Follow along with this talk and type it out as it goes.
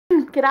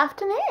Good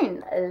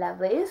afternoon,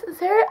 lovelies.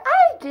 So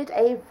I did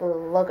a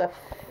vlogger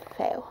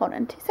fail. Hold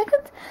on 2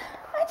 seconds.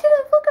 I did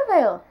a vlogger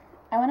fail.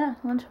 I went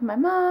out to lunch with my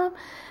mom.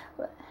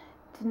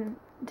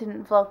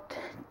 Didn't vlog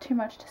too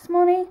much this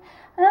morning,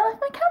 and I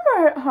left my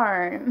camera at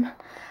home.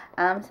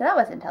 So that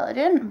was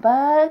intelligent.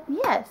 But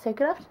yeah. So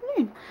good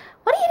afternoon.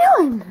 What are you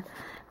doing?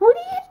 What are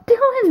you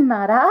doing,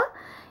 Nada?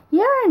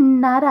 You're a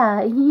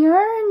Nada.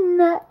 You're a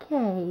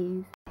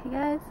nutcase. Hey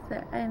guys.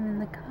 So I'm in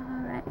the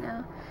car right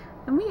now.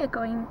 And we are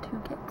going to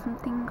get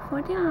something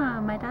for dinner.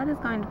 My dad is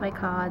going to buy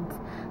cards,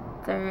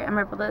 and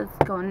my brother's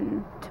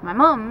going to my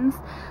mom's,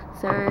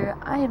 so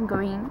I am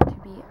going to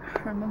be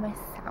home by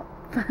myself,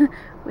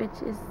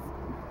 which is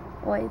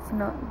always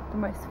not the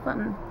most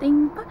fun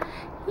thing, but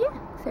yeah,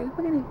 so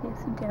we're going to get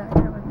some dinner. I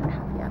don't know what I'm going to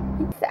have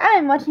yet. So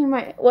I'm watching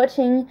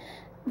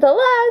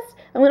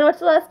I'm going to watch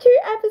the last 2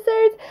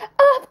 episodes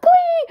of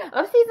Glee,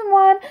 of season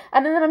 1,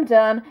 and then I'm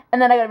done,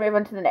 and then I got to move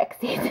on to the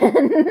next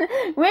season,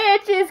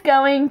 which is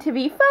going to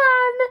be fun.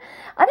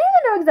 I don't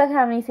even know exactly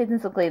how many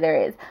seasons of Glee there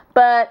is,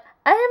 but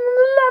I am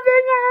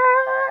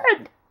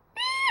loving it.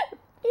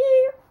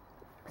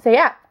 So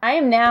yeah, I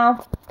am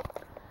now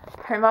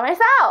home by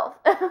myself.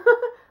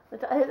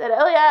 Which I said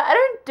earlier, I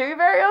don't do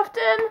very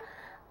often,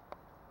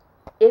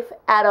 if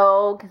at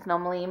all, because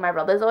normally my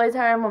brother's always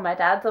home, or my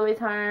dad's always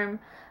home.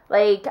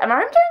 Like, I'm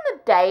home during the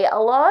day a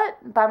lot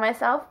by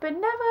myself, but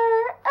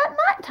never at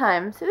night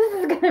time. So this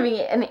is going to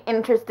be an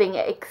interesting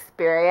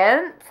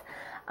experience.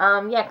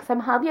 Yeah, because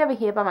I'm hardly ever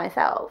here by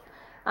myself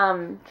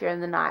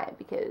during the night,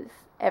 because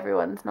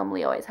everyone's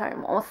normally always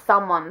home, or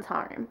someone's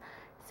home.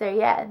 So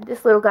yeah,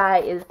 this little guy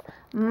is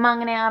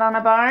munging out on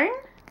a bone,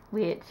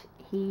 which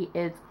he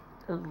is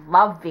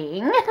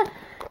loving,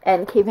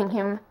 and keeping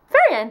him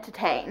very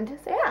entertained.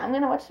 So yeah, I'm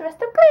going to watch the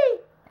rest of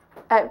Glee.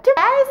 Guys,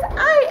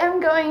 I am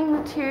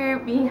going to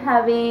be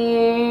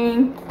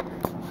having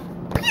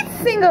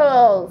pizza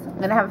singles. I'm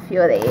going to have a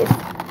few of these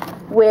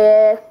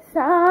with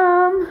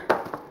some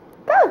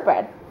garlic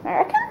bread, I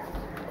reckon.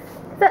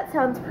 That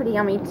sounds pretty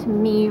yummy to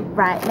me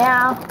right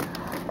now.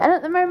 And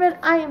at the moment,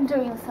 I am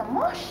doing some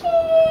washing,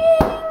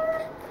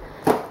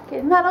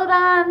 getting that all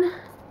done,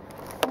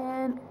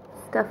 and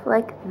stuff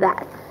like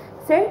that.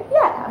 So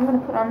yeah, I'm going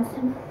to put on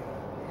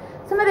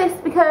some of this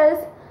because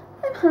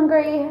I'm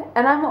hungry,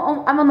 and I'm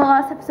on the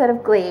last episode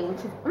of Glee,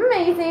 which is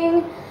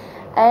amazing.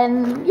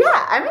 And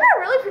yeah, I'm in a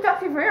really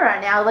productive room right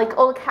now. Like,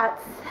 all the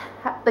cats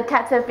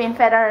have been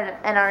fed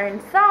and are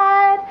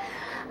inside,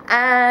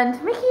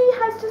 and Mickey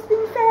has just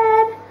been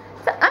fed.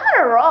 So I'm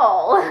on a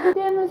roll.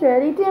 Dinner's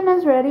ready,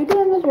 dinner's ready,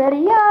 dinner's ready.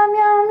 Yum,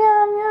 yum,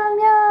 yum, yum,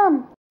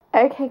 yum.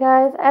 Okay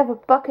guys, I have a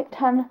bucket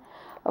ton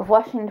of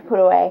washing to put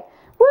away.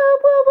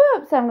 Whoop, whoop,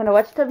 whoop. So I'm going to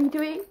watch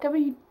WWE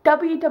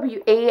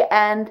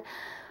and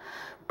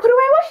put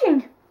away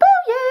washing. Boo,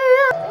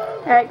 yeah!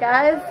 Alright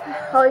guys,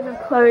 all of the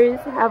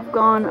clothes have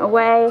gone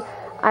away.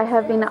 I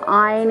have been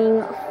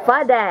ironing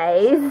for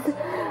days.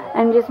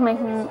 I'm just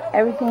making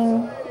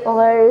everything, all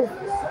those.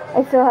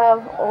 I still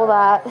have all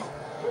that.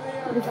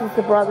 This is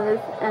the brothers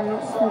and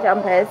some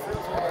jumpers.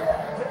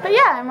 But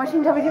yeah, I'm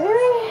watching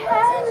WWE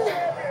and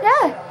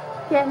yeah,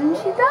 getting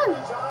shit done.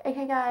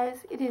 Okay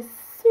guys, it is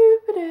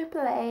super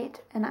duper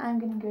late and I'm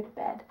gonna go to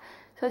bed.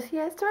 So I'll see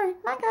you guys tomorrow.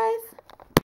 Bye guys.